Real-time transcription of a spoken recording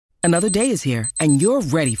Another day is here, and you're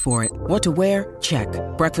ready for it. What to wear? Check.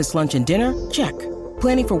 Breakfast, lunch, and dinner? Check.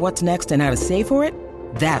 Planning for what's next and how to save for it?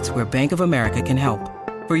 That's where Bank of America can help.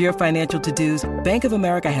 For your financial to-dos, Bank of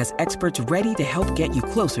America has experts ready to help get you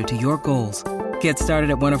closer to your goals. Get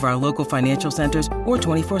started at one of our local financial centers or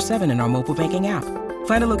 24/7 in our mobile banking app.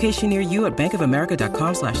 Find a location near you at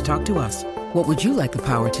bankofamerica.com/talktous. What would you like the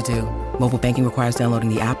power to do? Mobile banking requires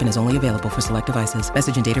downloading the app and is only available for select devices.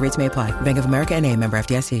 Message and data rates may apply. Bank of America N.A., member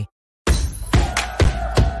FDIC.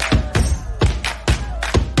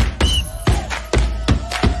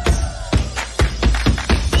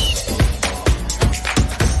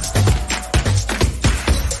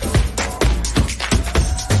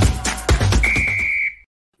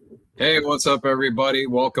 Hey, what's up, everybody?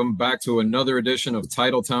 Welcome back to another edition of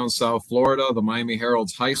Titletown, South Florida, the Miami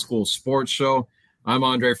Herald's high school sports show. I'm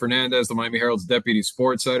Andre Fernandez, the Miami Herald's deputy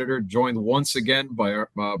sports editor, joined once again by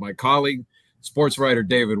my colleague, sports writer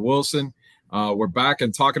David Wilson. We're back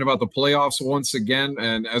and talking about the playoffs once again,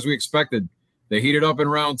 and as we expected, they heated up in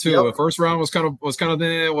round two. Yep. The first round was kind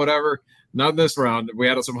of whatever. Not this round. We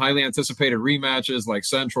had some highly anticipated rematches like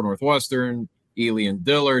Central, Northwestern, Ely, and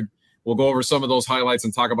Dillard. We'll go over some of those highlights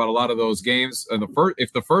and talk about a lot of those games. And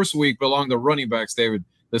if the first week belonged to running backs, David,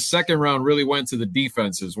 the second round really went to the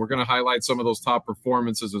defenses. We're going to highlight some of those top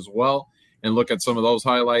performances as well and look at some of those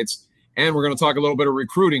highlights. And we're going to talk a little bit of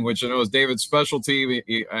recruiting, which I know is David's specialty.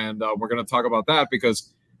 And we're going to talk about that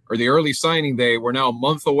because the early signing day, we're now a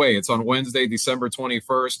month away. It's on Wednesday, December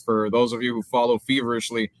 21st. For those of you who follow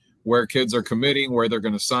feverishly where kids are committing, where they're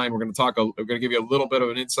going to sign, we're going to give you a little bit of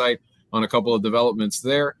an insight on a couple of developments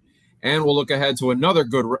there. And we'll look ahead to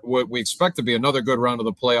what we expect to be another good round of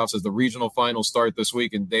the playoffs as the regional finals start this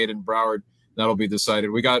week in Dayton, Broward. That'll be decided.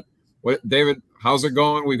 David, how's it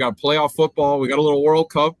going? We got playoff football. We got a little World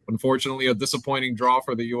Cup. Unfortunately, a disappointing draw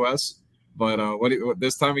for the U.S. But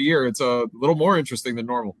this time of year, it's a little more interesting than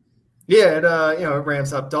normal. Yeah, it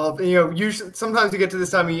ramps up. Usually sometimes you get to this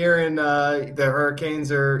time of year and the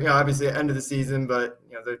Hurricanes are, obviously at the end of the season, but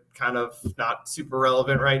they're kind of not super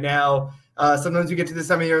relevant right now. Sometimes you get to this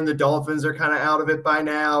time of year and the Dolphins are kind of out of it by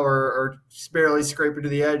now or just barely scraping to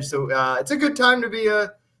the edge. So it's a good time to be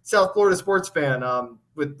a South Florida sports fan.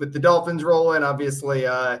 With the Dolphins rolling, obviously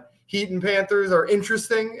Heat and Panthers are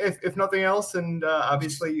interesting, if nothing else. And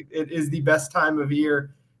obviously it is the best time of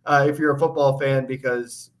year if you're a football fan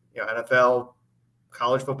because, NFL,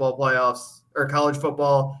 college football playoffs, or college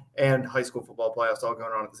football and high school football playoffs all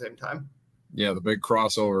going on at the same time. Yeah, the big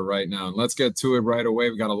crossover right now. And let's get to it right away.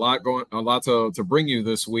 We got a lot to bring you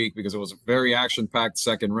this week because it was a very action-packed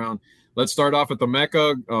second round. Let's start off at the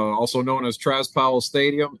Mecca, also known as Travis Powell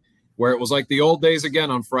Stadium, where it was like the old days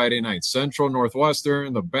again on Friday night. Central,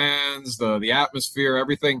 Northwestern, the bands, the atmosphere,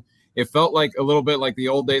 everything. It felt like a little bit like the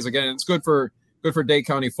old days again. And it's good for Dade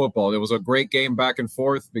County football. It was a great game back and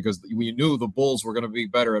forth because we knew the Bulls were going to be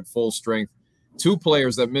better at full strength. Two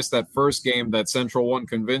players that missed that first game that Central won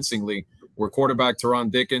convincingly were quarterback Teron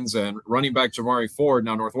Dickens and running back Jamari Ford.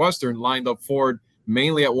 Now Northwestern lined up Ford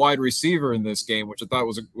mainly at wide receiver in this game, which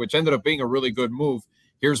ended up being a really good move.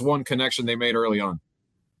 Here's one connection they made early on.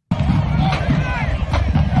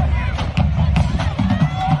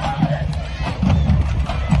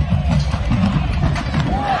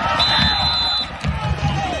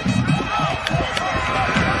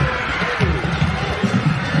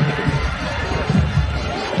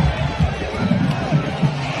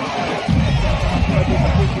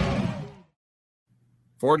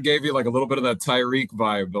 Ford gave you like a little bit of that Tyreek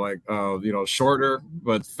vibe, like shorter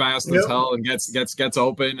but fast as hell, and gets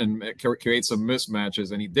open and creates some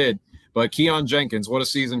mismatches, and he did. But Keon Jenkins, what a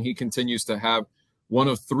season he continues to have. One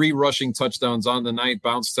of 3 rushing touchdowns on the night,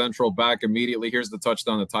 bounced Central back immediately. Here's the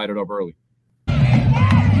touchdown that tied it up early.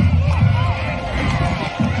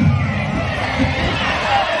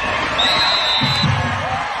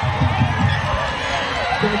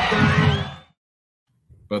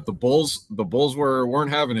 But the Bulls weren't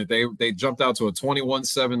having it. They jumped out to a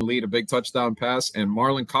 21-7 lead, a big touchdown pass, and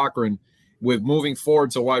Marlon Cochran, with moving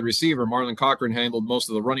forward to wide receiver, Marlon Cochran handled most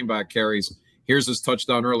of the running back carries. Here's his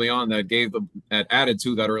touchdown early on that added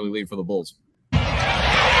to that early lead for the Bulls.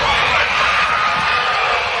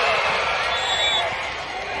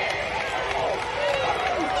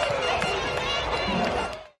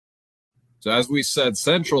 So as we said,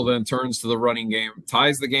 Central then turns to the running game,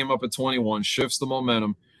 ties the game up at 21, shifts the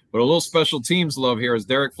momentum. But a little special teams love here is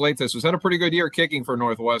Derek Fleitas, who's had a pretty good year kicking for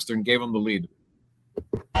Northwestern, gave him the lead.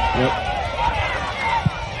 Yep.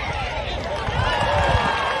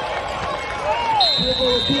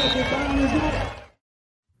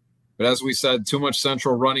 But as we said, too much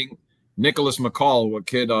Central running Nicholas McCall, a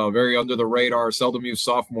kid, very under the radar, seldom used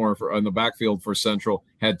sophomore in the backfield for Central,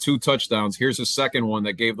 had 2 touchdowns. Here's his second one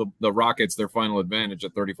that gave the Rockets their final advantage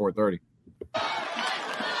at 34-30.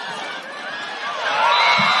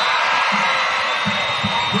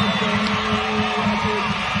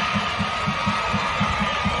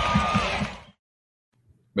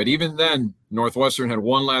 But even then, Northwestern had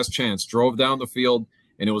one last chance, drove down the field,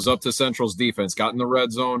 and it was up to Central's defense, got in the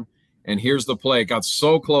red zone, and here's the play. It got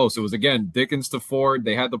so close. It was, again, Dickens to Ford.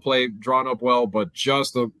 They had the play drawn up well, but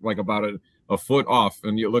just about a foot off,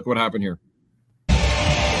 and look what happened here.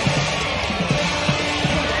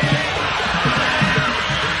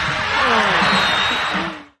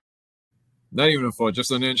 Not even a foot,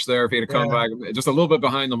 just an inch there. If he had come back, just a little bit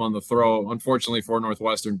behind them on the throw, unfortunately for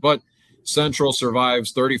Northwestern. But Central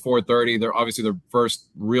survives 34-30. They're obviously their first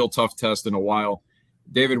real tough test in a while.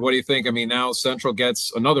 David, what do you think? I mean, now Central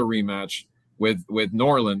gets another rematch with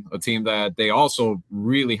Norland, a team that they also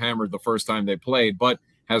really hammered the first time they played, but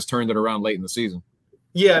has turned it around late in the season.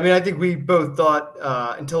 Yeah, I mean, I think we both thought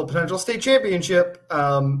until a potential state championship,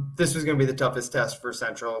 this was going to be the toughest test for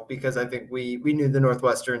Central, because I think we knew the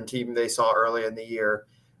Northwestern team they saw early in the year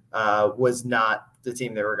was not the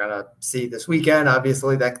team they were going to see this weekend.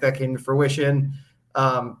 Obviously, that came to fruition.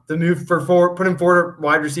 The move for putting forward a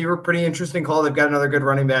wide receiver, pretty interesting call. They've got another good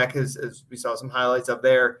running back, as we saw some highlights up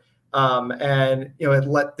there. And, it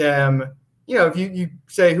let them, if you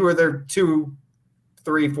say who are their 2,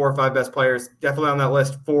 3, 4, 5 best players, definitely on that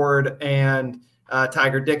list, Ford and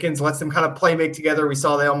Tiger Dickens, lets them kind of make together. We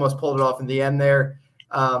saw they almost pulled it off in the end there.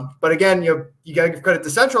 But again, you got to give credit to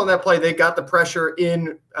Central in that play. They got the pressure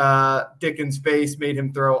in Dickens' face, made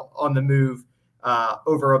him throw on the move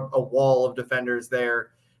over a wall of defenders there.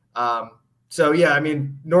 So yeah, I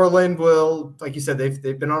mean, Norland will, like you said, they've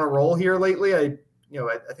been on a roll here lately. I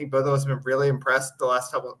think both of us have been really impressed the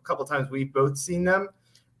last couple times we've both seen them.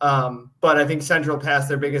 But I think Central passed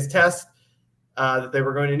their biggest test that they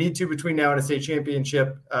were going to need to between now and a state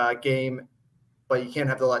championship game. But you can't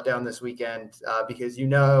have the letdown this weekend because,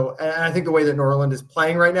 and I think the way that Norland is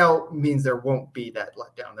playing right now means there won't be that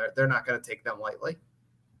letdown. They're not going to take them lightly.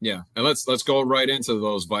 Yeah, and let's go right into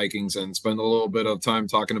those Vikings and spend a little bit of time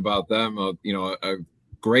talking about them. A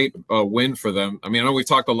great win for them. I mean, I know we've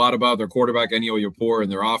talked a lot about their quarterback, Enio Yapur,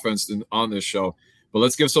 and their offense on this show, but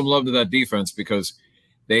let's give some love to that defense, because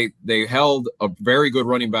they held a very good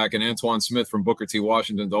running back in Antoine Smith from Booker T.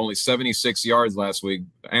 Washington to only 76 yards last week.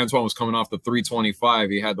 Antoine was coming off the 325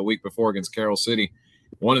 he had the week before against Carroll City.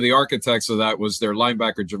 One of the architects of that was their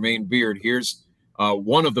linebacker, Jermaine Beard. Here's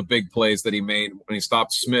one of the big plays that he made when he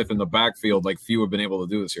stopped Smith in the backfield, like few have been able to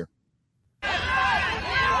do this year.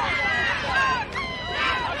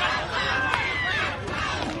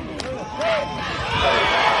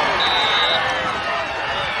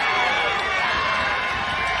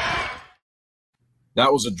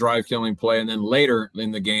 That was a drive-killing play. And then later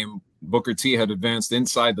in the game, Booker T had advanced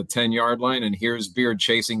inside the 10-yard line, and here's Beard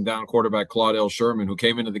chasing down quarterback Claudel Sherman, who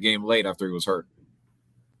came into the game late after he was hurt.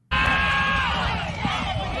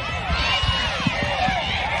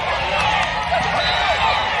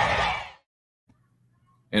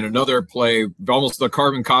 And another play, almost the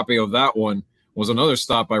carbon copy of that one, was another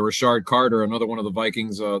stop by Rashard Carter, another one of the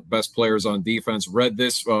Vikings' best players on defense. Read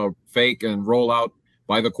this fake and roll out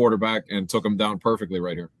by the quarterback and took him down perfectly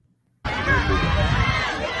right here.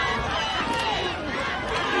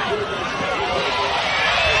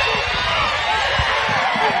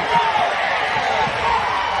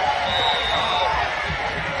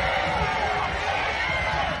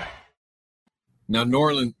 Now,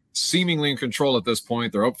 Norland seemingly in control at this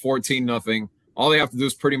point. They're up 14-0. All they have to do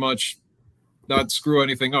is pretty much not screw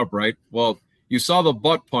anything up, right? Well, you saw the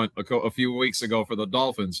butt punt a few weeks ago for the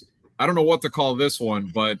Dolphins. I don't know what to call this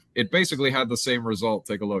one, but it basically had the same result.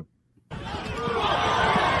 Take a look.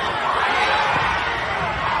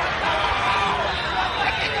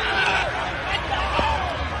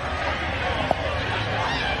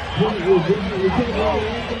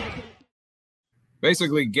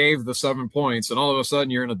 Basically gave the 7 points, and all of a sudden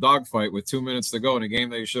you're in a dogfight with 2 minutes to go in a game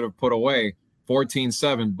that you should have put away,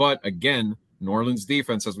 14-7. But again, Norland's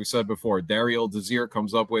defense, as we said before, Daryl Desir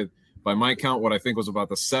comes up with, by my count, what I think was about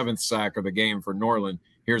the 7th sack of the game for Norland.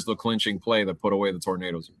 Here's the clinching play that put away the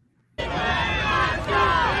Tornadoes. Oh, yeah!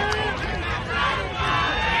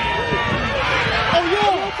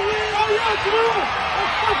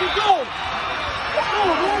 Let's go!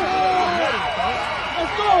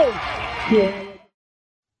 Let's go!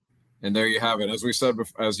 And there you have it. As we said,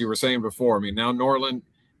 as you were saying before, I mean, now Norland,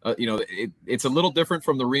 it's a little different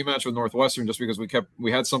from the rematch with Northwestern, just because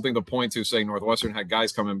we had something to point to saying Northwestern had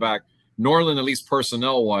guys coming back. Norland, at least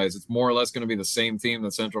personnel-wise, it's more or less going to be the same team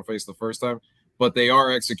that Central faced the first time, but they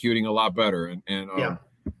are executing a lot better. And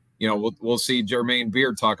we'll see Jermaine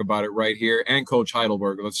Beard talk about it right here, and Coach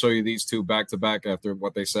Heidelberg. Let's show you these two back-to-back after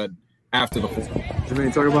what they said after the fourth.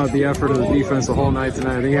 Jermaine, talk about the effort of the defense the whole night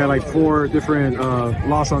tonight. I think you had like 4 different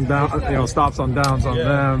stops on downs on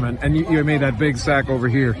them, and you made that big sack over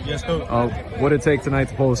here. Yes, Coach. What did it take tonight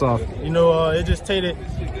to pull us off? It just takes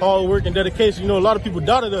hard work and dedication. A lot of people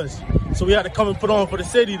doubted us, so we had to come and put on for the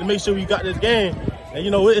city to make sure we got this game. And,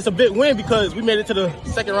 it's a big win because we made it to the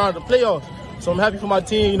second round of the playoffs. So I'm happy for my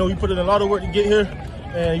team. We put in a lot of work to get here,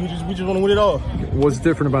 and we just want to win it all. What's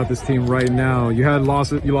different about this team right now? You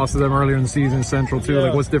lost to them earlier in the season, Central too. Yeah.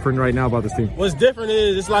 Like, what's different right now about this team? What's different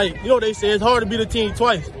is it's like, they say it's hard to beat a team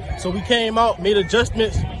twice. So we came out, made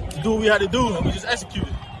adjustments to do what we had to do, and we just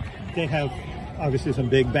executed. They have obviously some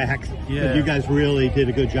big backs. Yeah. But you guys really did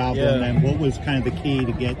a good job on them. What was kind of the key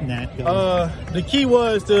to getting that going? The key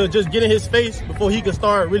was to just get in his face before he could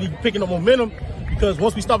start really picking up momentum. Because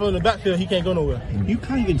once we stop him in the backfield, he can't go nowhere. You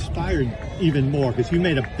kind of inspired even more because you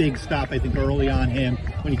made a big stop, I think, early on him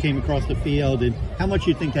when he came across the field. And how much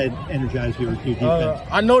do you think that energized your defense?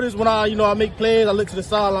 I noticed when I make plays, I look to the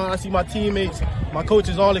sideline, I see my teammates, my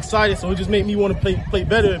coaches all excited, so it just made me want to play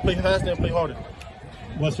better and play faster and play harder.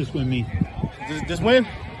 What's this win mean? This win?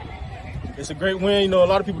 It's a great win. A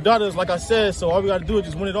lot of people doubted us, like I said, so all we got to do is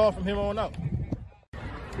just win it all from here on out.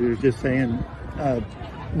 You were just saying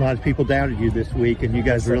a lot of people doubted you this week, and you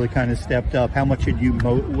guys really kind of stepped up. How much were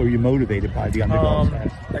you motivated by the underdog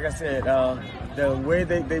stats? Like I said, the way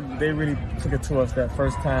they really took it to us that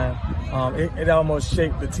first time, it almost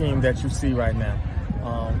shaped the team that you see right now.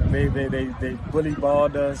 They bully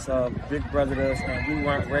balled us, big brothered us, and we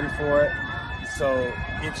weren't ready for it. So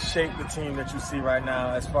it shaped the team that you see right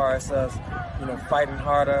now as far as us, fighting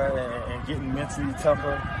harder and getting mentally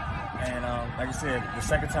tougher. And like I said, the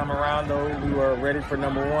second time around, though, we were ready for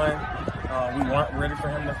number one. We weren't ready for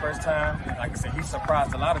him the first time. Like I said, he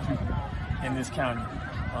surprised a lot of people in this county.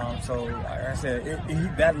 So like I said,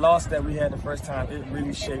 that loss that we had the first time, it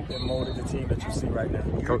really shaped and molded the team that you see right now.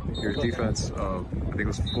 Your defense, I think it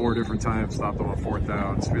was 4 different times, stopped them on 4th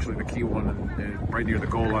down, especially the key one right near the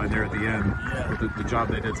goal line there at the end. Yeah. With the job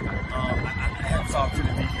they did tonight. Hats off to the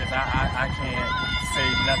defense. I can't say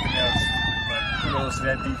nothing else. Kudos to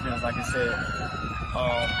that defense. Like I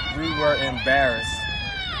said, we were embarrassed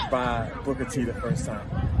by Booker T the first time,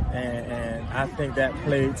 and I think that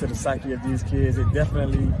played to the psyche of these kids. It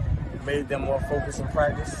definitely made them more focused in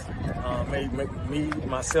practice, made me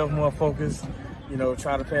myself more focused,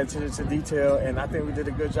 trying to pay attention to detail, and I think we did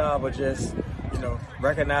a good job of just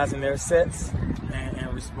recognizing their sets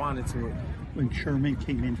and responding to it. When Sherman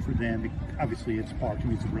came in for them, obviously it's sparked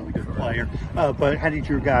him. He's a really good player. But how did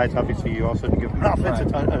your guys, obviously you also had to give him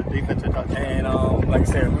an defensive touch. And like I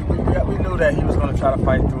said, we knew that he was going to try to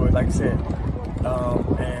fight through it, like I said.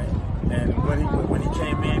 And when he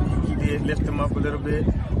came in, he did lift him up a little bit.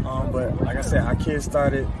 But like I said, our kids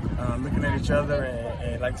started looking at each other.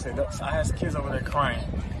 And like I said, I had kids over there crying,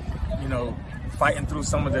 fighting through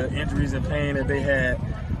some of the injuries and pain that they had.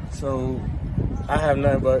 So I have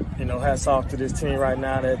nothing but, hats off to this team right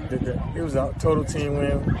now. It was a total team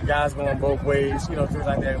win. Guys going both ways, things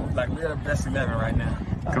like that. Like, we're the best 11 right now.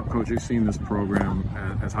 Coach, you've seen this program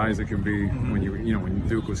as high as it can be when when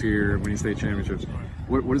Duke was here, winning state championships.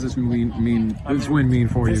 What does this mean? What does this win mean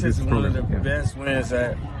for you? This is one of the best wins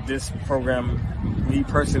that this program, me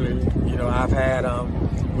personally, I've had.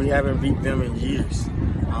 We haven't beat them in years.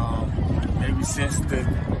 Maybe since the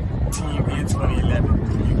team in 2011,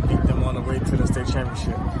 we beat them on the way to the state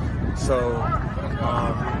championship. So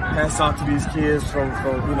hats off to these kids from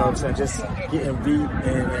just getting beat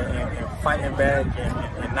and fighting back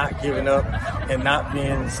and not giving up and not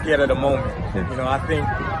being scared of the moment. I think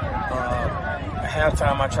at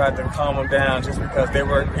halftime I tried to calm them down just because they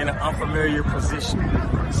were in an unfamiliar position.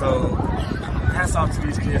 So hats off to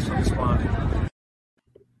these kids for responding.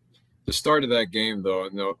 The start of that game, though,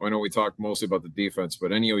 I know we talked mostly about the defense,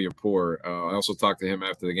 but Ennio Yapur, I also talked to him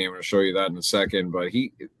after the game. I'm going to show you that in a second, but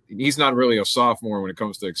he's not really a sophomore when it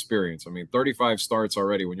comes to experience. I mean, 35 starts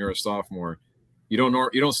already when you're a sophomore. You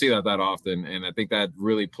don't see that often, and I think that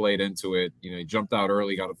really played into it. He jumped out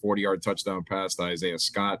early, got a 40-yard touchdown pass to Isaiah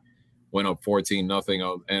Scott, went up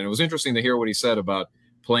 14-0, and it was interesting to hear what he said about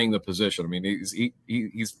playing the position. I mean,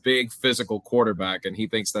 he's big, physical quarterback, and he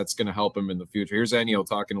thinks that's going to help him in the future. Here's Ennio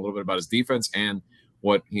talking a little bit about his defense and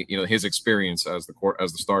what his experience as the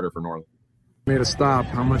starter for Norland. Made a stop.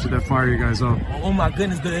 How much did that fire you guys up? Oh my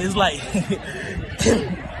goodness, it's like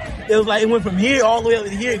it was like it went from here all the way up to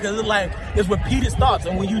here because it's repeated stops.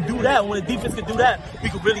 And when you do that, when the defense can do that, we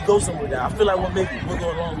can really go somewhere with that. I feel like we'll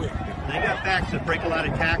go a long way. They got backs that break a lot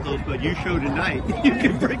of tackles, but you showed tonight you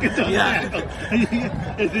can break a ton of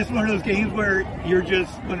tackles. Is this one of those games where you're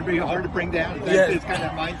just going to be hard to bring down? Is that this kind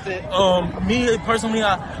of mindset? Me personally,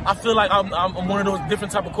 I feel like I'm one of those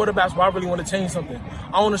different type of quarterbacks where I really want to change something.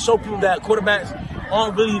 I want to show people that quarterbacks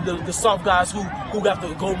aren't really the soft guys who got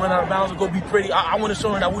to go run out of bounds or go be pretty. I want to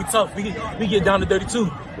show them that we're tough. We get down to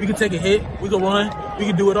 32. We can take a hit. We can run. We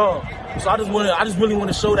can do it all. So I just really want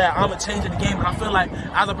to show that I'm a change in the game. And I feel like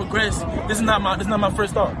as I progress, this is not my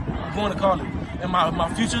first thought. I'm going to college, and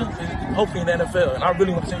my future is hopefully in the NFL. And I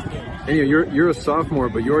really want to change the game. And you're a sophomore,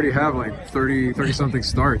 but you already have like 30 something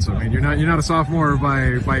starts. I mean, you're not a sophomore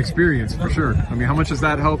by experience for sure. I mean, how much does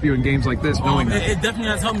that help you in games like this? Knowing that? It definitely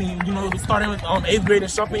has helped me. You know, starting with 8th grade in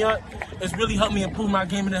Champagnat, it's really helped me improve my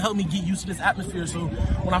game and it helped me get used to this atmosphere. So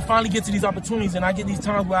when I finally get to these opportunities and I get these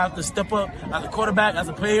times where I have to step up as a quarterback, as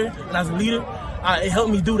a player, and as a leader, it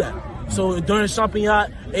helped me do that. So during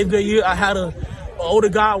Champagnat, 8th grade year, I had an older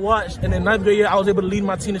guy watch, and in 9th grade year, I was able to lead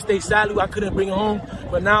my team to state. Sadly, I couldn't bring it home,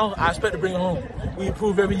 but now I expect to bring it home. We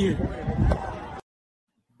improve every year.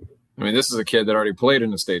 I mean, this is a kid that already played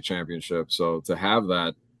in the state championship, so to have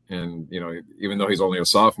that, and you know, even though he's only a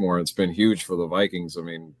sophomore, it's been huge for the Vikings. I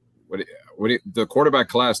mean, the quarterback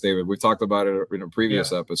class, David, we've talked about it in a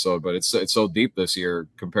previous episode, but it's so deep this year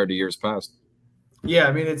compared to years past. Yeah,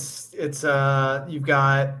 I mean, it's you've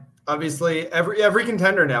got obviously every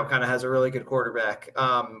contender now kind of has a really good quarterback,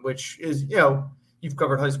 which is, you know, you've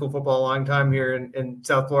covered high school football a long time here in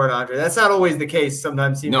South Florida, Andre. That's not always the case.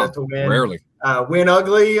 Sometimes teams have to win, rarely win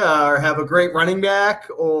ugly, or have a great running back,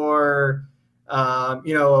 or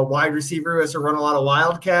you know, a wide receiver who has to run a lot of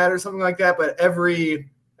wildcat or something like that. But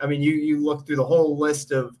you look through the whole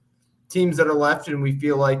list of teams that are left, and we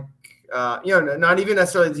feel like, you know, not even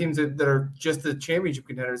necessarily the teams that are just the championship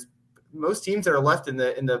contenders. Most teams that are left in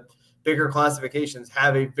the bigger classifications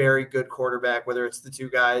have a very good quarterback, whether it's the two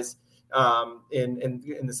guys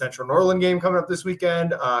in the Central Norland game coming up this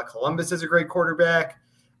weekend. Columbus has a great quarterback.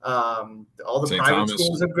 All the St. private Thomas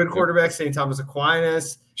schools have good quarterbacks. St. Thomas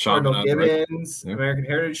Aquinas, Cardinal Gibbons, right? American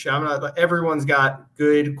Heritage, Chaminade. Everyone's got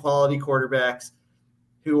good quality quarterbacks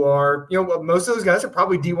who are, you know, most of those guys are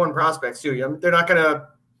probably D1 prospects too. You know, they're not going to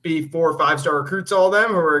be 4 or 5-star recruits, all of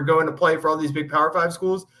them, who are going to play for all these big Power 5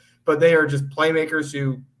 schools, but they are just playmakers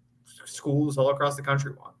who schools all across the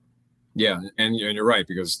country want. Yeah, and you're right,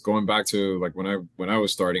 because going back to like when I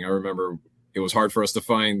was starting, I remember it was hard for us to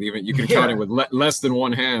find, even you can count it with less than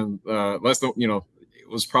one hand, less than, you know, it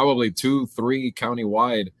was probably 2-3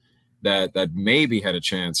 county-wide that maybe had a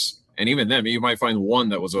chance, and even then you might find one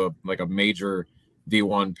that was a major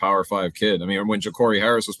D1 Power 5 kid. I mean, when Ja'Cory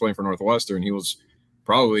Harris was playing for Northwestern, he was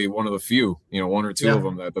probably one of the few, you know, 1 or 2 of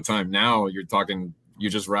them at the time. Now you're talking, you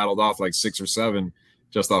just rattled off like 6 or 7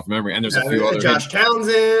 just off memory, and there's a few other. Josh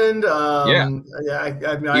Townsend. I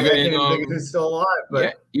can't even think who's still alive.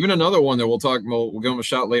 But even another one that we'll give him a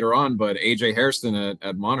shout later on. But AJ Hairston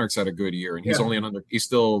at Monarchs had a good year, and he's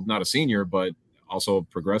still not a senior, but also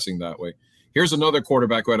progressing that way. Here's another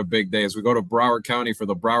quarterback who had a big day as we go to Broward County for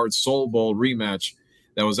the Broward Soul Bowl rematch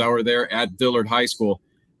that was over there at Dillard High School.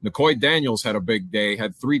 McCoy Daniels had a big day,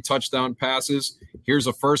 had 3 touchdown passes. Here's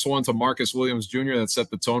the first one to Marcus Williams Jr. that set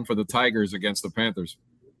the tone for the Tigers against the Panthers.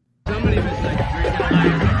 Somebody was like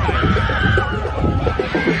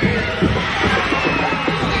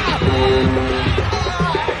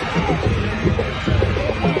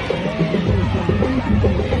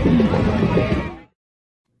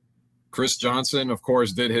Chris Johnson, of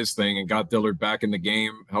course, did his thing and got Dillard back in the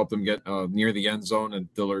game, helped him get near the end zone,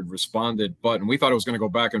 and Dillard responded. And we thought it was going to go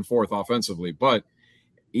back and forth offensively, but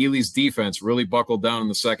Ely's defense really buckled down in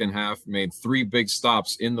the second half, made 3 big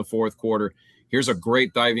stops in the fourth quarter. Here's a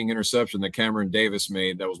great diving interception that Cameron Davis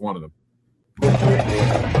made. That was one of them.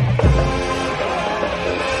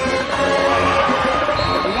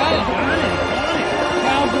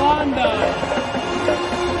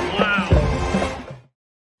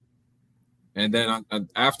 And then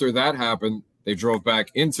after that happened, they drove back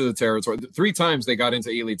into the territory. 3 times they got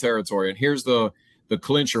into Ely territory. And here's the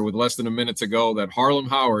clincher with less than a minute to go that Harlem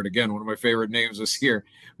Howard, again, one of my favorite names this year,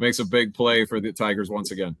 makes a big play for the Tigers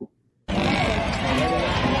once again.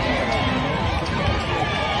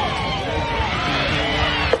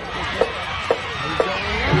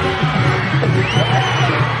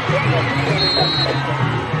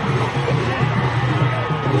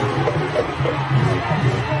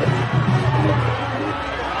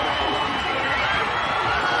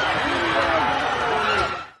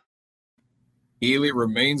 Ely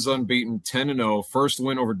remains unbeaten, 10-0, first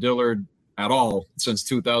win over Dillard at all since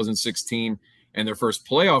 2016, and their first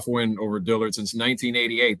playoff win over Dillard since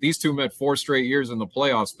 1988. These two met 4 straight years in the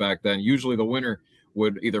playoffs back then. Usually the winner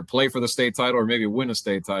would either play for the state title or maybe win a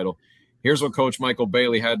state title. Here's what Coach Michael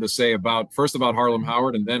Bailey had to say about Harlem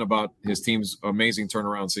Howard and then about his team's amazing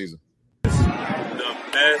turnaround season. The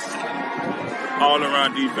best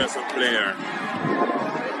all-around defensive player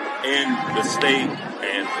in the state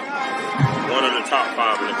and one of the top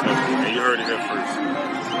 5 in the country, and you heard it here first.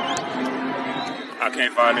 I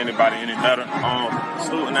can't find anybody any better.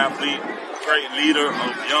 Student athlete, great leader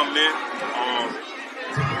of young men.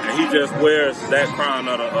 And he just wears that crown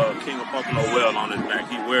of the King of Pompano well on his back.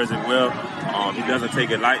 He wears it well. He doesn't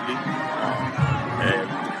take it lightly. And,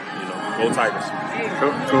 go Tigers.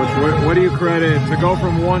 Coach, what do you credit to go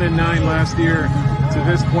from 1-9 last year to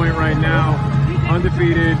this point right now,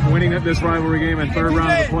 undefeated, winning this rivalry game and third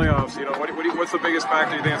round of the playoffs? What's the biggest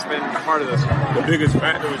factor you think has been a part of this? The biggest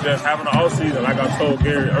factor was just having an off season, like I told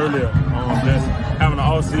Gary earlier. Just having an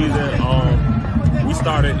off season. We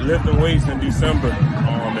started lifting weights in December,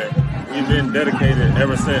 and we've been dedicated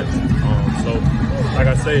ever since. So, like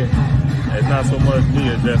I say, it's not so much me,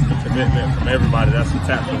 it's just the commitment from everybody that's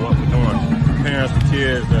attached to what we're doing. The parents, the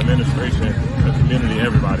kids, the administration, the community,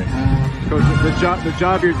 everybody. Coach, the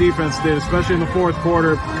job your defense did, especially in the fourth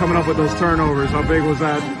quarter, coming up with those turnovers, how big was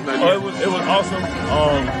that? It was awesome.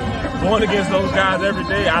 Going against those guys every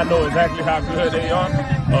day, I know exactly how good they are.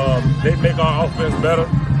 They make our offense better,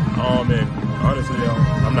 and honestly,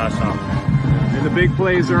 I'm not shocked. And the big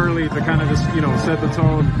plays early to kind of just, set the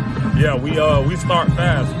tone. Yeah, we start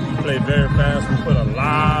fast. We play very fast. We put a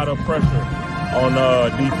lot of pressure on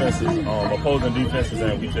defenses, opposing defenses,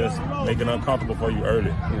 and we just make it uncomfortable for you early.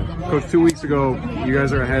 Yeah. Coach, 2 weeks ago, you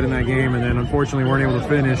guys are ahead in that game, and then unfortunately weren't able to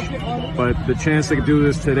finish. But the chance to do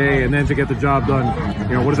this today and then to get the job done,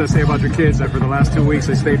 what does that say about your kids that for the last 2 weeks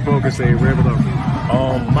they stayed focused, they were able to?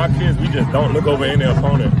 My kids, we just don't look over any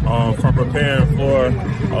opponent. From preparing for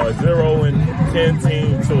a 0-10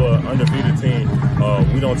 team to an undefeated team,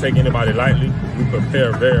 we don't take anybody lightly. We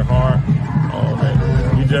prepare very hard.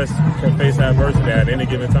 And we just can face adversity at any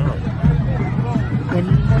given time. When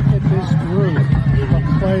you look at this group of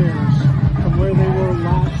players from where they were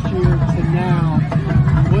last year to now,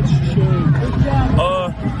 what's changed?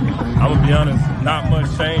 I'm going to be honest, not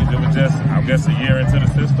much change. It was just, I guess, a year into the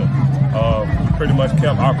system. We pretty much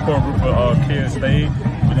kept our core group of kids stayed.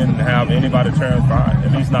 We didn't have anybody transfer,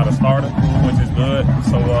 at least not a starter, which is good.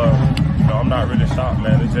 So, I'm not really shocked,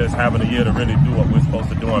 man. It's just having a year to really do what we're supposed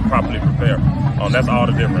to do and properly prepare. That's all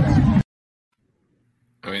the difference.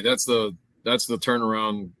 I mean, that's the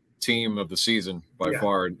turnaround team of the season by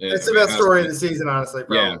far. It's the best story of the season, honestly,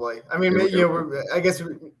 probably. Yeah. I mean, I guess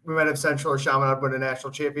we might have Central or Chaminade win a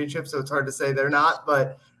national championship, so it's hard to say they're not.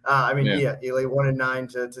 But, Ely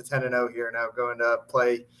 1-9 to 10-0 here now, going to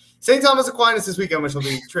play St. Thomas Aquinas this weekend, which will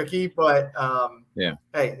be tricky. But,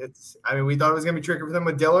 hey, we thought it was going to be tricky for them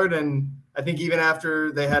with Dillard, and I think even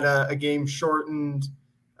after they had a game shortened,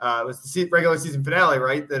 it was the regular season finale,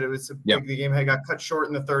 right? That it was the game got cut short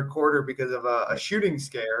in the third quarter because of a shooting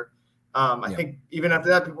scare. I think even after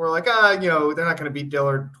that, people were like, they're not going to beat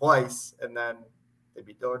Dillard twice, and then they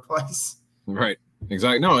beat Dillard twice. Right.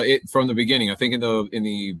 Exactly. No, from the beginning. I think in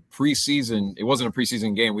the preseason, it wasn't a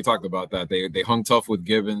preseason game. We talked about that. They hung tough with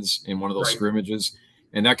Gibbons in one of those scrimmages,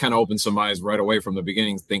 and that kind of opened some eyes right away from the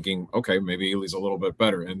beginning, thinking, okay, maybe Ely's a little bit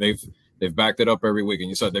better, and they've backed it up every week. And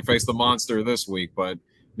you said they faced the monster this week, but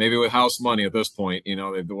maybe with house money at this point,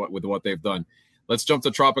 with what they've done. Let's jump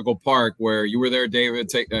to Tropical Park, where you were there,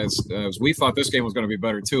 David. As we thought this game was going to be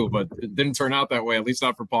better too, but it didn't turn out that way, at least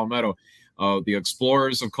not for Palmetto. The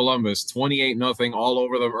Explorers of Columbus, 28-0 all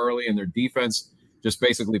over them early, and their defense just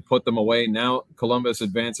basically put them away. Now Columbus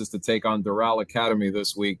advances to take on Doral Academy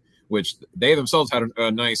this week, which they themselves had a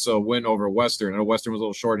nice win over Western. I know Western was a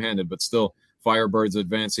little shorthanded, but still Firebirds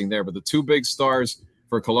advancing there. But the two big stars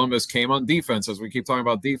for Columbus came on defense, as we keep talking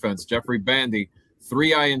about defense. Jeffrey Bandy,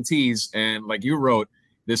 3 INTs, and like you wrote,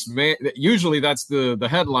 usually that's the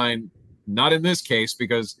headline, not in this case,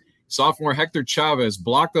 because sophomore Hector Chavez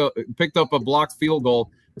picked up a blocked field goal,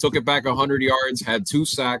 took it back 100 yards, had 2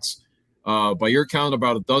 sacks. By your count,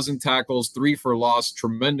 about a dozen tackles, 3 for loss.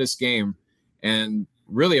 Tremendous game. And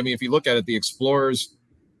really, if you look at it, the Explorers,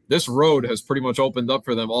 this road has pretty much opened up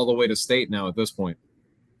for them all the way to state now at this point.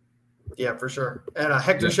 Yeah, for sure. And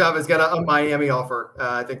Hector Chavez got a Miami offer,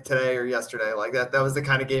 I think today or yesterday. Like that was the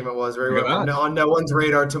kind of game it was, where he went on no one's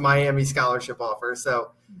radar to Miami scholarship offer.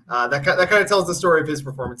 So that kind of tells the story of his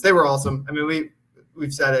performance. They were awesome.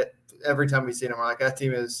 We've said it every time we've seen him. We're like, that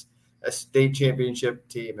team is a state championship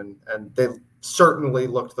team, and they certainly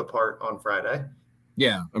looked the part on Friday.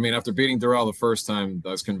 Yeah, I mean, after beating Doral the first time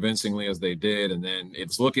as convincingly as they did, and then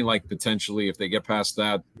it's looking like potentially if they get past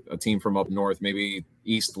that, a team from up north, maybe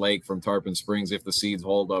East Lake from Tarpon Springs, if the seeds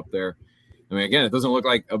hold up there. I mean, again, it doesn't look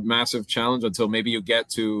like a massive challenge until maybe you get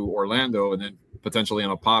to Orlando and then potentially on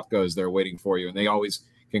a Apopka is there waiting for you, and they always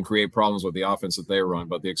can create problems with the offense that they run.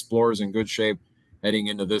 But the Explorers in good shape heading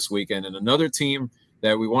into this weekend. And another team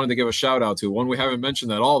that we wanted to give a shout out to, one we haven't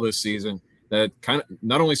mentioned at all this season, that kind of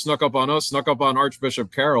not only snuck up on us, snuck up on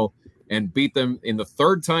Archbishop Carroll and beat them in the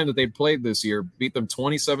third time that they played this year, beat them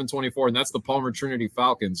 27-24, and that's the Palmer Trinity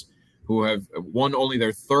Falcons, who have won only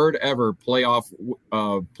their third ever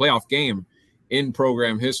playoff game in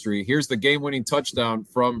program history. Here's the game-winning touchdown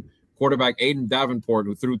from quarterback Aiden Davenport,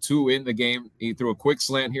 who threw 2 in the game. He threw a quick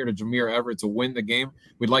slant here to Jameer Everett to win the game.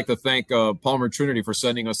 We'd like to thank Palmer Trinity for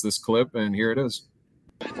sending us this clip, and here it is.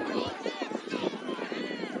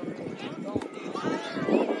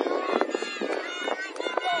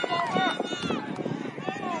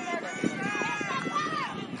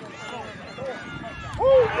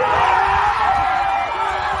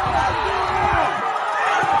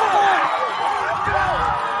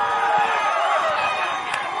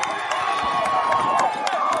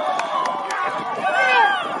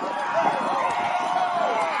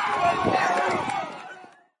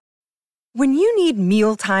 When you need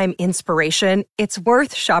mealtime inspiration, it's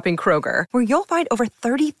worth shopping Kroger, where you'll find over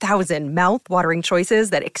 30,000 mouth-watering choices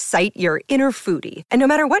that excite your inner foodie. And no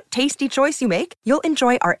matter what tasty choice you make, you'll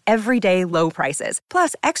enjoy our everyday low prices,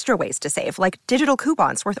 plus extra ways to save, like digital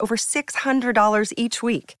coupons worth over $600 each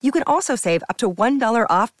week. You can also save up to $1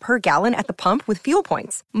 off per gallon at the pump with fuel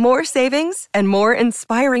points. More savings and more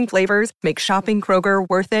inspiring flavors make shopping Kroger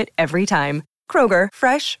worth it every time. Kroger,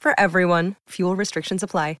 fresh for everyone. Fuel restrictions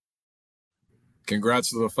apply. Congrats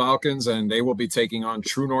to the Falcons, and they will be taking on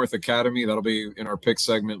True North Academy. That'll be in our pick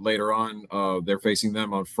segment later on. They're facing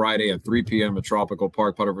them on Friday at 3 p.m. at Tropical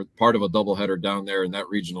Park, part of a doubleheader down there in that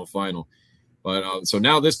regional final. But so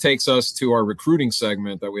now this takes us to our recruiting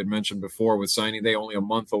segment that we had mentioned before, with signing day only a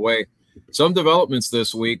month away. Some developments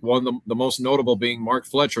this week, one the most notable being Mark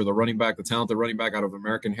Fletcher, the talented running back out of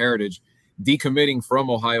American Heritage, decommitting from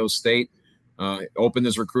Ohio State, opened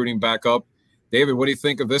his recruiting back up. David, what do you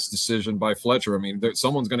think of this decision by Fletcher? I mean,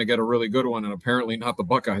 someone's going to get a really good one, and apparently not the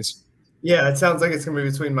Buckeyes. Yeah, it sounds like it's going to be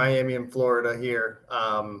between Miami and Florida here.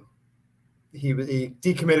 He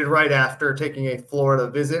decommitted right after taking a Florida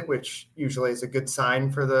visit, which usually is a good sign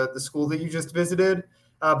for the school that you just visited.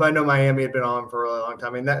 But I know Miami had been on for a really long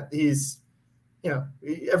time. I mean, that he's,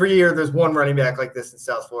 every year there's one running back like this in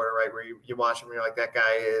South Florida, right, where you watch him and you're like, that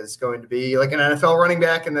guy is going to be like an NFL running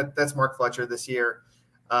back, and that's Mark Fletcher this year.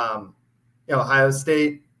 Ohio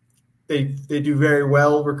State, they do very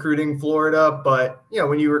well recruiting Florida, but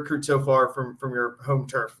when you recruit so far from your home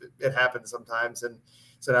turf, it happens sometimes. And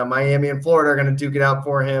so now Miami and Florida are going to duke it out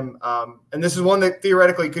for him. And this is one that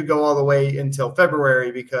theoretically could go all the way until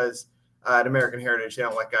February, because at American Heritage, they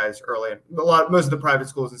don't let guys early. Most of the private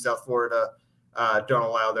schools in South Florida don't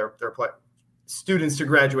allow their students to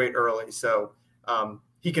graduate early. So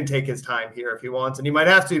he can take his time here if he wants, and he might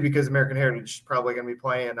have to, because American Heritage is probably going to be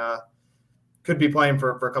playing. Could be playing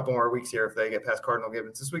for a couple more weeks here if they get past Cardinal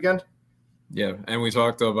Gibbons this weekend. Yeah, and we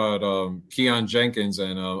talked about Keon Jenkins,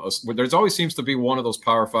 and there's always seems to be one of those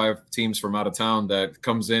Power 5 teams from out of town that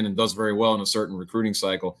comes in and does very well in a certain recruiting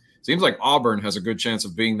cycle. Seems like Auburn has a good chance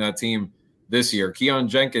of being that team this year. Keon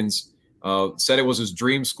Jenkins said it was his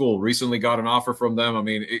dream school, recently got an offer from them. I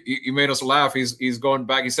mean, he made us laugh. He's going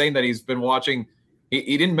back. He's saying that he's been watching.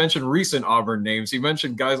 He didn't mention recent Auburn names. He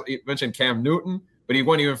mentioned Cam Newton, but he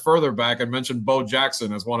went even further back and mentioned Bo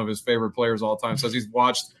Jackson as one of his favorite players all time. Says he's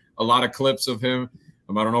watched a lot of clips of him.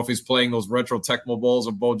 I don't know if he's playing those retro Tecmo Bowls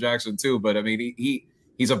of Bo Jackson too, but I mean,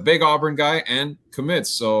 he's a big Auburn guy and commits.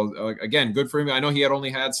 So again, good for him. I know he had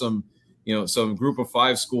only had some group of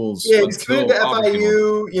 5 schools. Yeah, he's committed to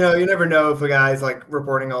FIU. You never know if a guy's like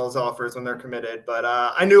reporting all his offers when they're committed. But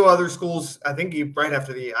I knew other schools. I think right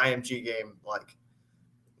after the IMG game,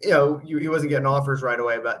 he wasn't getting offers right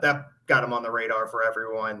away, but that got him on the radar for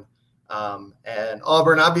everyone. And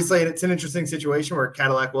Auburn, obviously, it's an interesting situation where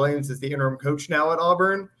Cadillac Williams is the interim coach now at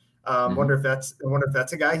Auburn. Wonder if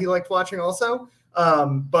that's a guy he liked watching also.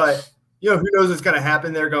 But who knows what's going to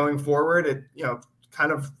happen there going forward? It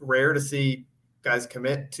kind of rare to see guys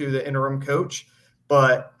commit to the interim coach.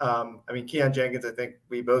 But Keon Jenkins, I think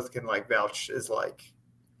we both can vouch is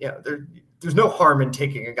there's no harm in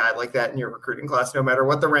taking a guy like that in your recruiting class, no matter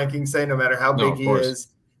what the rankings say, no matter how big he is,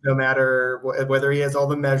 no matter whether he has all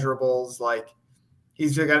the measurables.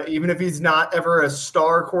 he's got, even if he's not ever a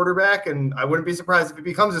star quarterback, and I wouldn't be surprised if he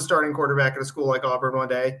becomes a starting quarterback at a school like Auburn one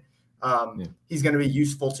day, he's going to be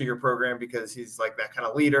useful to your program because he's like that kind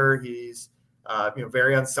of leader. He's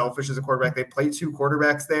very unselfish as a quarterback. They play 2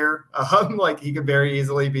 quarterbacks there. Like he could very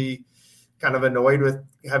easily be kind of annoyed with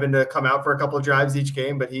having to come out for a couple of drives each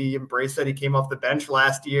game, but he embraced that. He came off the bench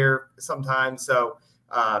last year sometimes. So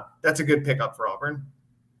that's a good pickup for Auburn.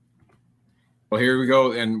 Well, here we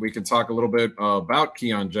go. And we can talk a little bit about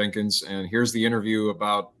Keon Jenkins. And here's the interview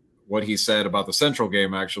about what he said about the Central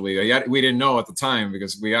game. Actually, we didn't know at the time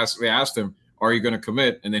because we asked him, are you going to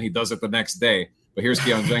commit? And then he does it the next day. But here's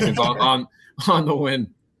Keon Jenkins on the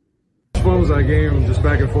win. What was that game? Just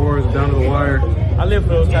back and forth, down to the wire? I live for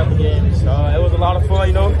those type of games. It was a lot of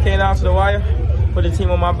fun, came down to the wire, put the team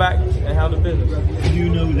on my back, and handle business. You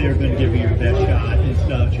know they're going to give you your best shot and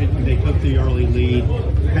stuff. They took the early lead.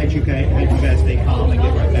 How'd you guys stay calm and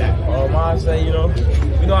get right back? I say, we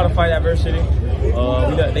know how to fight adversity.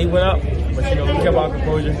 They went up, but, we kept our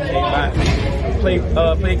composure, came back, played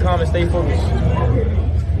calm and stayed focused.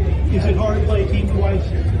 Is it hard to play team twice?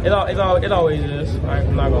 It always is.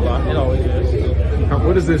 I'm not going to lie. It always is.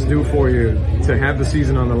 What does this do for you to have the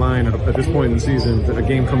season on the line at this point in the season, a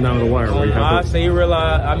game come down to the wire? I say you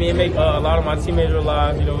realize, it makes a lot of my teammates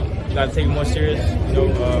realize, you got to take it more serious.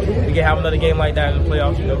 We can have another game like that in the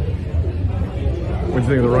playoffs, What do you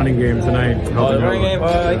think of the running game tonight? The running game,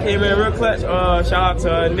 it came in real clutch. Shout out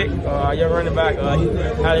to Nick, our young running back. He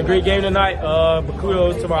had a great game tonight. But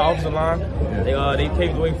kudos to my offensive line. They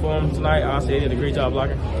paved the way for him tonight. I say they did a great job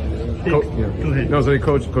blocking. Go ahead. No, so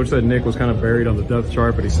Coach said Nick was kind of buried on the depth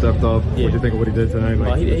chart, but he stepped up. What do you think of what he did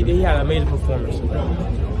tonight? He had an amazing performance. He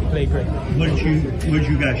played great. What did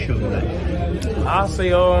you guys show tonight? I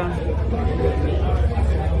say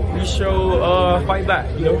we show fight back,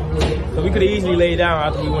 So we could have easily laid down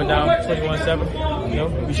after we went down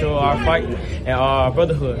 21-7. We show our fight and our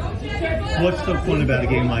brotherhood. What's so fun about a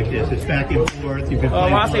game like this? It's back and forth. You've been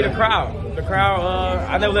playing I say the crowd. The crowd,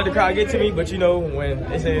 I never let the crowd get to me, but when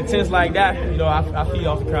it's intense like that, I feed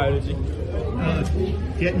off the crowd energy.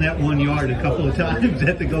 Getting that 1 yard a couple of times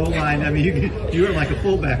at the goal line. You were like a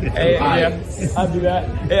fullback at times. Yeah, I do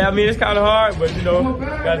that. Yeah, it's kind of hard, but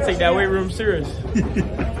got to take that weight room serious.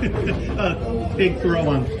 Big throw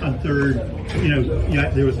on third.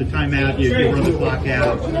 There was the timeout. You could run the clock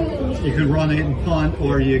out. You could run it and punt,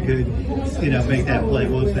 or you could, make that play.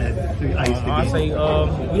 What was that? I say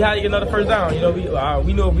we had to get another first down.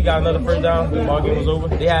 We knew if we got another first down, the ball game was over.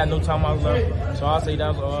 They had no timeouts left, so I say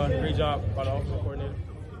that was a great job by the offensive coordinator.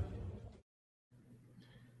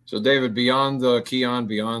 So, David, beyond Keon,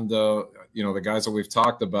 beyond the guys that we've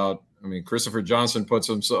talked about, Christopher Johnson puts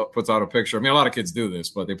out a picture. A lot of kids do this,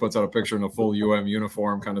 but they puts out a picture in a full UM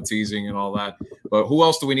uniform, kind of teasing and all that. But who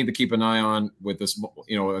else do we need to keep an eye on with this,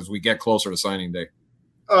 as we get closer to signing day?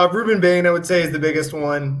 Ruben Bain, I would say, is the biggest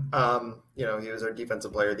one. He was our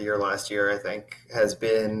defensive player of the year last year, I think, has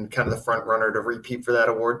been kind of the front runner to repeat for that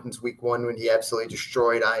award since week 1 when he absolutely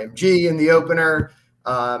destroyed IMG in the opener.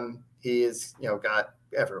 He has, got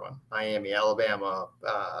everyone, Miami, Alabama,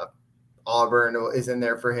 Auburn is in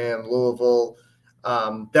there for him, Louisville,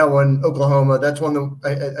 that one, Oklahoma. That's one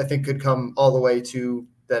that I think could come all the way to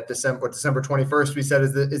that December 21st we said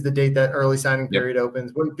is the date that early signing period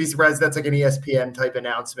opens. Wouldn't be surprised if that's like an ESPN type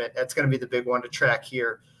announcement. That's going to be the big one to track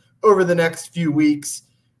here over the next few weeks.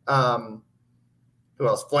 Who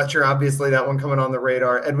else? Fletcher, obviously, that one coming on the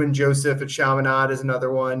radar. Edwin Joseph at Chaminade is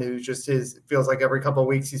another one who's just feels like every couple of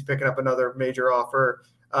weeks he's picking up another major offer.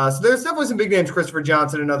 So there's definitely some big names. Christopher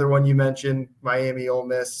Johnson, another one you mentioned, Miami, Ole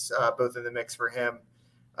Miss, both in the mix for him.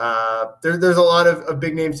 There's a lot of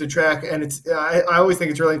big names to track, and I always think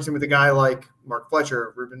it's really interesting with a guy like Mark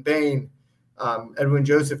Fletcher, Ruben Bain, Edwin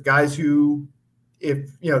Joseph, guys who, if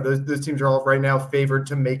those teams are all right now favored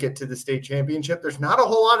to make it to the state championship, there's not a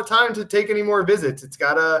whole lot of time to take any more visits. It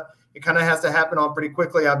kind of has to happen on pretty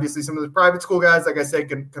quickly. Obviously, some of the private school guys, like I said,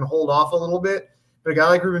 can hold off a little bit. But a guy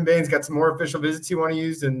like Ruben Bain's got some more official visits you want to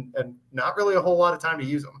use and not really a whole lot of time to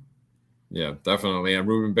use them. Yeah, definitely. And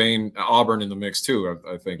Ruben Bain, Auburn in the mix too,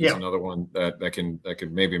 I think is another one that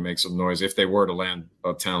could maybe make some noise if they were to land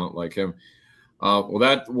a talent like him.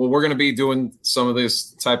 We're going to be doing some of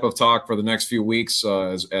this type of talk for the next few weeks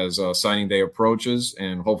as signing day approaches.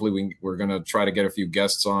 And hopefully we're going to try to get a few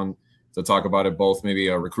guests on to talk about it, both maybe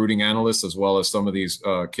a recruiting analyst as well as some of these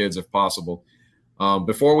kids if possible.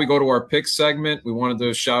 Before we go to our pick segment, we wanted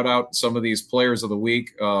to shout out some of these players of the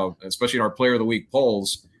week, especially in our player of the week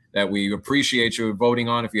polls that we appreciate you voting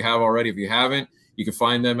on. If you have already, if you haven't, you can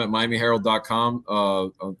find them at MiamiHerald.com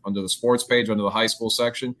under the sports page, under the high school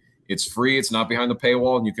section. It's free. It's not behind the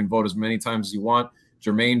paywall, and you can vote as many times as you want.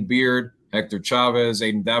 Jermaine Beard, Hector Chavez,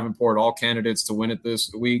 Aiden Davenport, all candidates to win it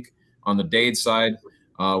this week. On the Dade side,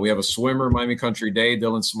 we have a swimmer, Miami Country Dade,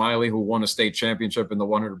 Dylan Smiley, who won a state championship in the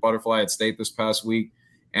 100 butterfly at state this past week.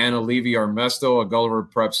 Anna Levy Armesto, a Gulliver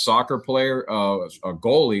Prep soccer player, a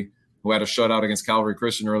goalie who had a shutout against Calvary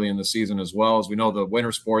Christian early in the season as well. As we know, the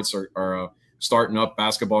winter sports are starting up,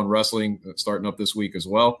 basketball and wrestling starting up this week as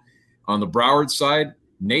well. On the Broward side,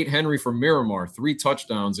 Nate Henry from Miramar, 3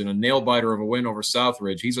 touchdowns in a nail-biter of a win over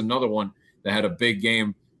Southridge. He's another one that had a big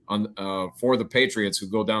game for the Patriots, who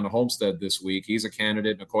go down to Homestead this week. He's a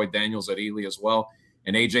candidate. McCoy Daniels at Ely as well.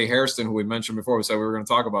 And A.J. Hairston, who we mentioned before, we said we were going to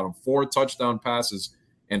talk about him, 4 touchdown passes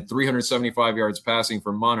and 375 yards passing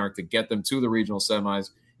for Monarch to get them to the regional semis.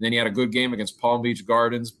 And then he had a good game against Palm Beach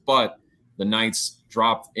Gardens, but the Knights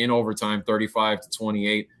dropped in overtime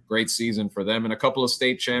 35-28. Great season for them. And a couple of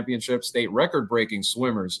state championships, state record-breaking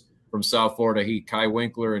swimmers from South Florida Heat, Kai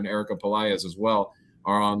Winkler and Erica Pelaez as well,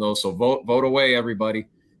 are on those. So vote away, everybody.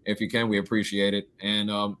 If you can, we appreciate it. And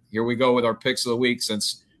here we go with our picks of the week.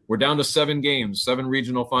 Since we're down to 7 games, 7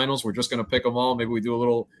 regional finals, we're just going to pick them all. Maybe we do a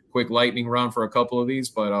little quick lightning round for a couple of these,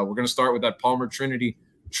 but we're going to start with that Palmer Trinity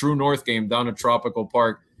True North game down at Tropical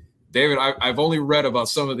Park. David, I've only read about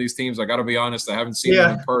some of these teams. I got to be honest, I haven't seen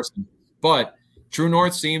them in person. But True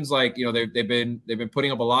North seems like, they've been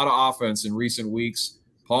putting up a lot of offense in recent weeks.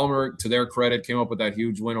 Palmer, to their credit, came up with that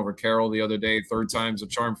huge win over Carroll the other day. 3rd time's a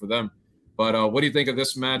charm for them. But what do you think of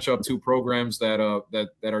this matchup? 2 programs that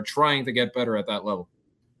are trying to get better at that level.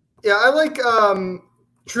 Yeah, I like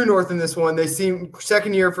True North in this one. They seem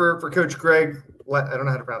second year for Coach Greg. I don't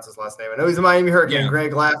know how to pronounce his last name. I know he's a Miami Hurricane. Yeah.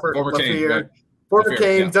 Greg Lafayette. Former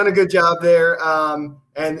Cane's done a good job there.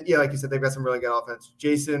 And yeah, like you said, they've got some really good offense.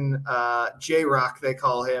 Jason J-Rock, they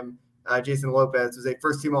call him. Jason Lopez was a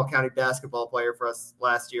first-team All-County basketball player for us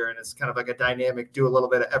last year, and it's kind of like a dynamic, do a little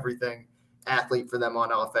bit of everything athlete for them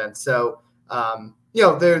on offense. So,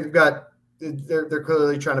 they're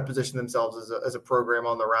clearly trying to position themselves as a program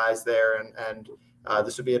on the rise there, and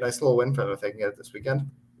this would be a nice little win for them if they can get it this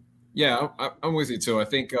weekend. Yeah, I'm with you too. I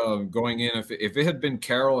think going in, if it had been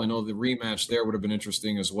Carroll, I know the rematch there would have been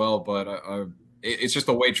interesting as well. But it's just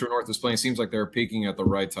the way True North is playing. It seems like they're peaking at the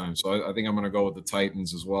right time. So I think I'm going to go with the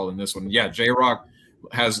Titans as well in this one. Yeah, J-Rock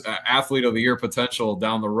has athlete of the year potential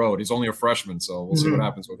down the road. He's only a freshman, so we'll see what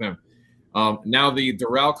happens with him. Now the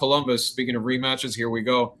Doral Columbus. Speaking of rematches, here we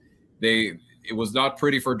go. It was not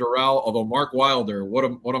pretty for Doral, although Mark Wilder, what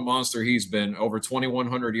a monster he's been, over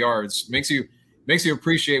 2,100 yards. Makes you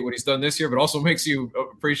appreciate what he's done this year, but also makes you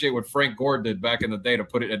appreciate what Frank Gore did back in the day to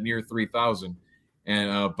put it at near 3,000.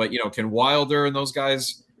 And but can Wilder and those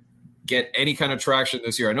guys get any kind of traction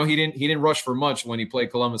this year? I know he didn't rush for much when he played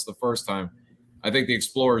Columbus the first time. I think the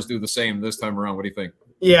Explorers do the same this time around. What do you think?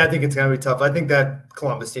 Yeah, I think it's going to be tough. I think that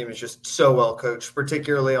Columbus team is just so well coached,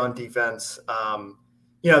 particularly on defense.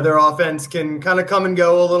 Their offense can kind of come and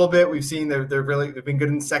go a little bit. We've seen they've been good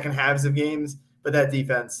in second halves of games, but that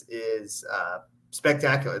defense is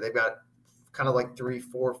spectacular. They've got kind of like 3,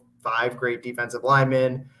 4, 5 great defensive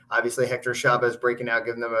linemen. Obviously, Hector Chavez breaking out,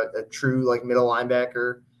 giving them a true like middle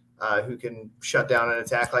linebacker who can shut down an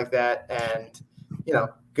attack like that, and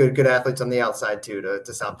good athletes on the outside too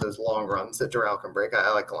to stop those long runs that Doral can break.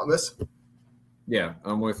 I like Columbus. Yeah,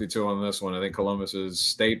 I'm with you too on this one. I think Columbus is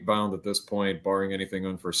state bound at this point, barring anything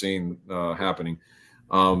unforeseen happening.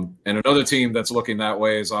 And another team that's looking that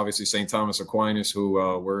way is obviously St. Thomas Aquinas, who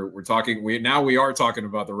we're talking. We are talking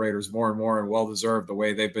about the Raiders more and more, and well deserved the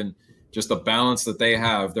way they've been. Just the balance that they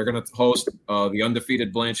have. They're going to host the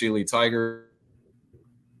undefeated Blanche Ely Tigers.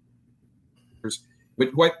 But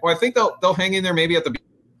I think they'll hang in there maybe at the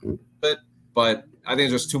bit, but I think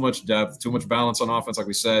there's just too much depth, too much balance on offense, like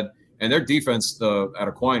we said, and their defense at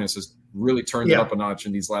Aquinas has really turned it up a notch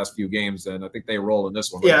in these last few games, and I think they roll in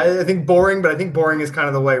this one. Yeah, right? I think boring, but I think boring is kind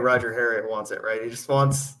of the way Roger Harriet wants it, right? He just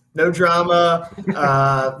wants no drama,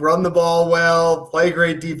 run the ball well, play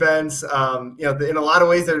great defense. In a lot of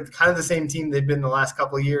ways, they're kind of the same team they've been the last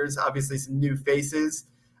couple of years. Obviously, some new faces,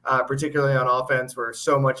 particularly on offense, where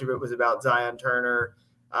so much of it was about Zion Turner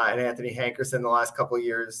and Anthony Hankerson the last couple of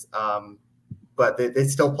years. But they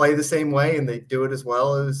still play the same way, and they do it as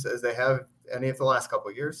well as they have any of the last couple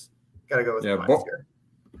of years. Got to go with the here.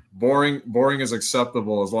 Boring is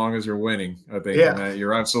acceptable as long as you're winning. I think and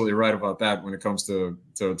you're absolutely right about that when it comes to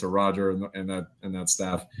Roger and that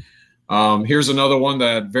staff. Here's another one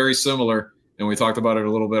that very similar, and we talked about it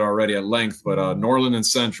a little bit already at length. But Norland and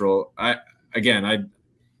Central,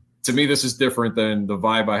 to me this is different than the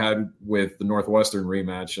vibe I had with the Northwestern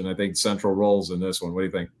rematch, and I think Central rolls in this one. What do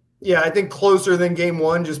you think? Yeah, I think closer than game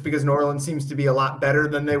one, just because Norland seems to be a lot better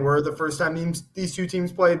than they were the first time these two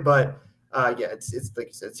teams played. But it's like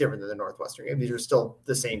you said, it's different than the Northwestern game. These are still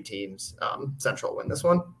the same teams. Central win this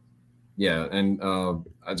one. Yeah, and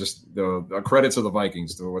I just the credit to the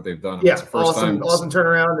Vikings to what they've done. Yeah, it's the first awesome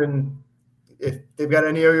turnaround, and if they've got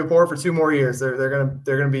Eni Oyefor for 2 more years, they're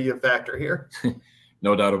gonna be a factor here.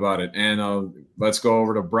 No doubt about it. And let's go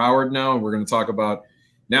over to Broward now. We're going to talk about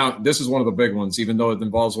now. This is one of the big ones, even though it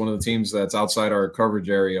involves one of the teams that's outside our coverage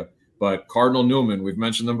area. But Cardinal Newman, we've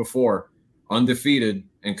mentioned them before, undefeated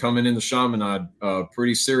and coming into Chaminade,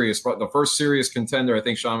 pretty serious. But the first serious contender I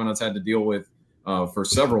think Chaminade's had to deal with for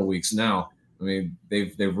several weeks now. I mean,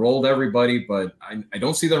 they've rolled everybody, but I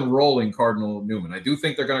don't see them rolling Cardinal Newman. I do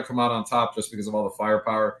think they're going to come out on top just because of all the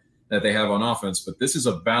firepower that they have on offense. But this is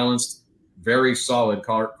a balanced, very solid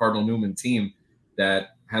Cardinal Newman team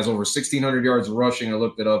that has over 1,600 yards rushing. I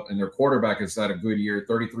looked it up, and their quarterback has had a good year,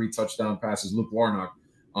 33 touchdown passes. Luke Warnock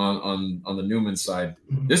on the Newman side.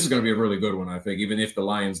 This is going to be a really good one, I think, even if the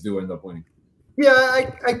Lions do end up winning. Yeah, I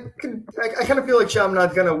kind of feel like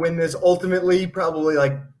Chaminade's going to win this ultimately, probably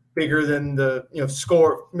like bigger than the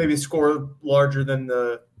score larger than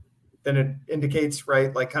it indicates,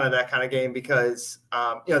 right? Like kind of that kind of game because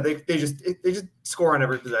they just score on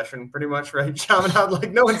every possession pretty much, right? Chaminade,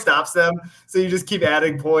 like no one stops them, so you just keep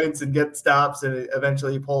adding points and get stops, and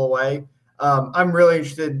eventually you pull away. I'm really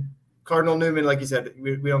interested. Cardinal Newman, like you said,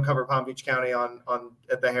 we don't cover Palm Beach County on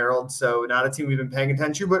at the Herald, so not a team we've been paying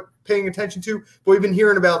attention to. But we've been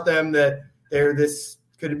hearing about them that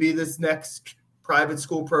could be this next private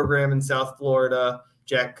school program in South Florida.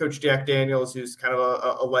 Coach Jack Daniels, who's kind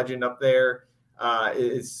of a legend up there,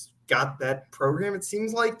 is got that program. It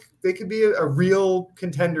seems like they could be a real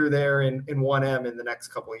contender there in 1M in the next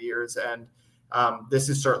couple of years, and this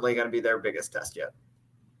is certainly going to be their biggest test yet.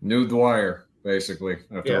 New Dwyer, basically,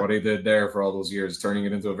 after what he did there for all those years, turning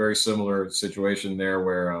it into a very similar situation there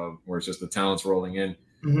where it's just the talent's rolling in.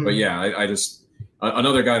 Mm-hmm. But yeah, I just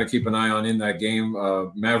another guy to keep an eye on in that game,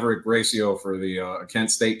 Maverick Gracio for the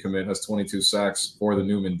Kent State commit has 22 sacks for the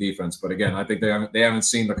Newman defense. But again, I think they haven't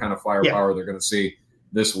seen the kind of firepower they're going to see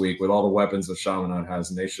this week with all the weapons that Chaminade has,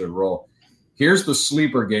 and they should roll. Here's the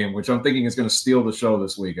sleeper game, which I'm thinking is going to steal the show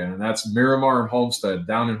this weekend, and that's Miramar and Homestead,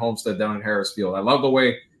 down in Harris Field. I love the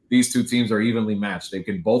way these two teams are evenly matched. They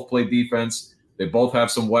can both play defense. They both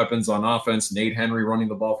have some weapons on offense. Nate Henry running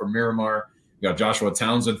the ball for Miramar. You got Joshua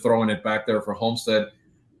Townsend throwing it back there for Homestead.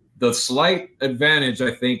 The slight advantage,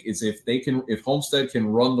 I think, is if Homestead can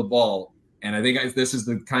run the ball, and I think this is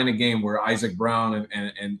the kind of game where Isaac Brown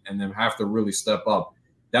and them have to really step up.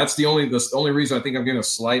 That's the only reason I think I'm giving a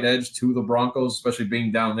slight edge to the Broncos, especially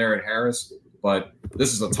being down there at Harris. But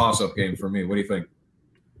this is a toss-up game for me. What do you think?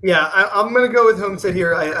 Yeah, I'm going to go with Homestead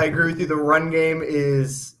here. I agree with you. The run game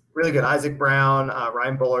is really good. Isaac Brown,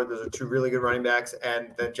 Ryan Bullard, those are 2 really good running backs.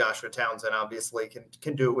 And then Joshua Townsend obviously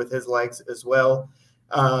can do it with his legs as well.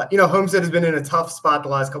 Homestead has been in a tough spot the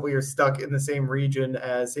last couple of years, stuck in the same region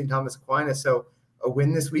as St. Thomas Aquinas. So a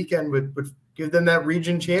win this weekend would give them that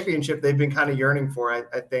region championship they've been kind of yearning for.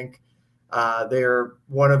 I think they're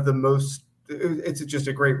one of the most – it's just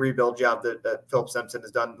a great rebuild job that Philip Simpson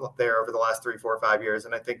has done up there over the last 3, 4, 5 years.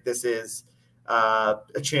 And I think this is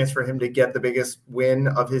a chance for him to get the biggest win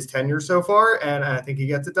of his tenure so far, and I think he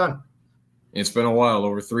gets it done. It's been a while,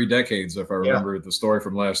 over 3 decades, if I remember the story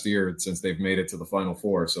from last year, since they've made it to the Final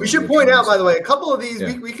Four. So we should point out, by the way, a couple of these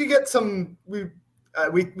we could get some. We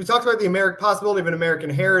talked about the possibility of an American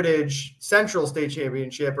Heritage Central State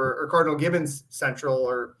Championship or Cardinal Gibbons Central,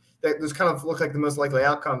 or those kind of look like the most likely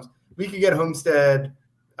outcomes. We could get Homestead,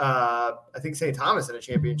 I think St. Thomas in a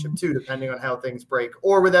championship too, depending on how things break.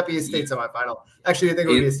 Or would that be a state semifinal? Actually, I think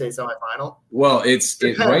it would be a state semifinal. Well, it's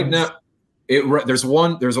right now. I was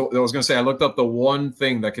going to say, I looked up the one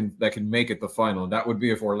thing that can make it the final, and that would be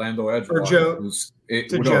if Orlando Edgewater.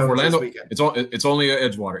 It's only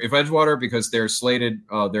Edgewater. If Edgewater, because they're slated,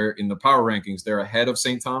 they're in the power rankings, they're ahead of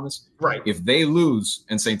St. Thomas. Right. If they lose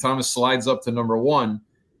and St. Thomas slides up to number 1,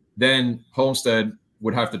 then Homestead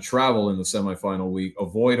would have to travel in the semifinal week,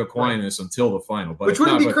 avoid Aquinas until the final. But which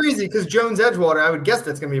wouldn't be crazy because Jones-Edgewater, I would guess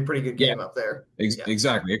that's going to be a pretty good game up there.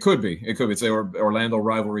 Exactly. It could be. It's an Orlando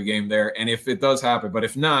rivalry game there. And if it does happen, but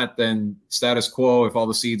if not, then status quo, if all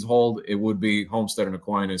the seeds hold, it would be Homestead and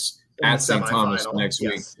Aquinas at St. Thomas next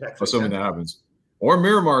week, assuming that happens. Or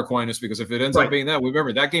Miramar Aquinas, because if it ends up being that,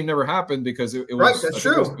 remember that game never happened because it was. Right, that's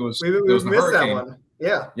true. We missed that one.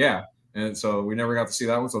 Yeah. Yeah. And so we never got to see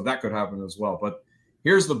that one. So that could happen as well. But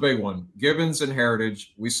here's the big one. Gibbons and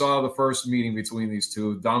Heritage. We saw the first meeting between these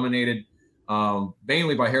two, dominated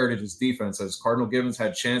mainly by Heritage's defense, as Cardinal Gibbons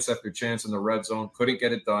had chance after chance in the red zone, couldn't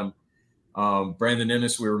get it done. Brandon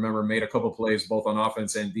Innes, we remember, made a couple plays both on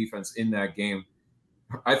offense and defense in that game.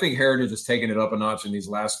 I think Heritage has taken it up a notch in these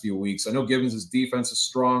last few weeks. I know Gibbons' defense is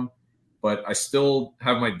strong, but I still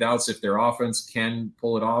have my doubts if their offense can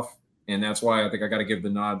pull it off. And that's why I think I got to give the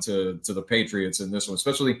nod to the Patriots in this one,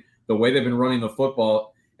 especially the way they've been running the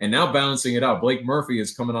football and now balancing it out. Blake Murphy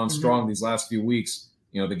is coming on strong these last few weeks.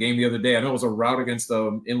 You know, the game the other day, I know it was a rout against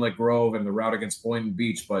Inlet Grove and the rout against Boynton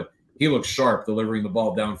Beach, but he looked sharp delivering the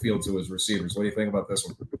ball downfield to his receivers. What do you think about this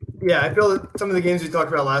one? Yeah, I feel that some of the games we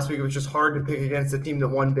talked about last week, it was just hard to pick against a team that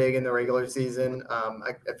won big in the regular season.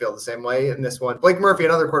 I feel the same way in this one. Blake Murphy,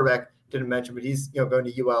 another quarterback, didn't mention, but he's going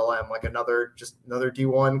to ULM, like another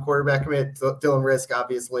D1 quarterback commit. Dylan Risk,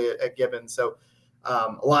 obviously, at Gibbons. So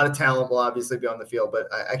a lot of talent will obviously be on the field, but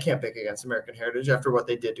I can't pick against American Heritage after what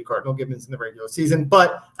they did to Cardinal Gibbons in the regular season.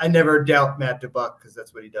 But I never doubt Matt DeBuck, because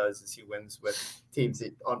that's what he does, is he wins with teams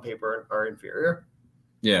that on paper are inferior.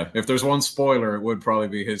 Yeah, if there's one spoiler, it would probably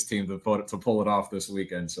be his team to pull it off this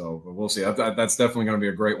weekend. So we'll see. That's definitely going to be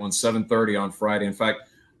a great one. 7:30 on Friday. In fact,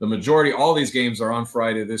 the majority, all these games are on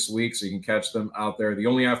Friday this week, so you can catch them out there. The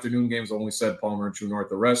only afternoon games, only said Palmer and True North.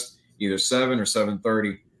 The rest, either 7 or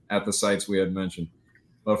 7:30 at the sites we had mentioned.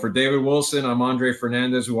 But for David Wilson, I'm Andre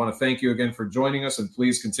Fernandez. We want to thank you again for joining us, and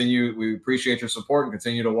please continue. We appreciate your support and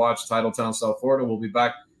continue to watch Titletown South Florida. We'll be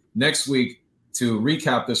back next week to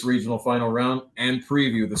recap this regional final round and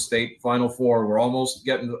preview the state Final Four. We're almost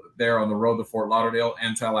getting there on the road to Fort Lauderdale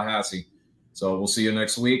and Tallahassee. So we'll see you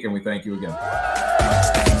next week, and we thank you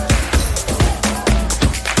again.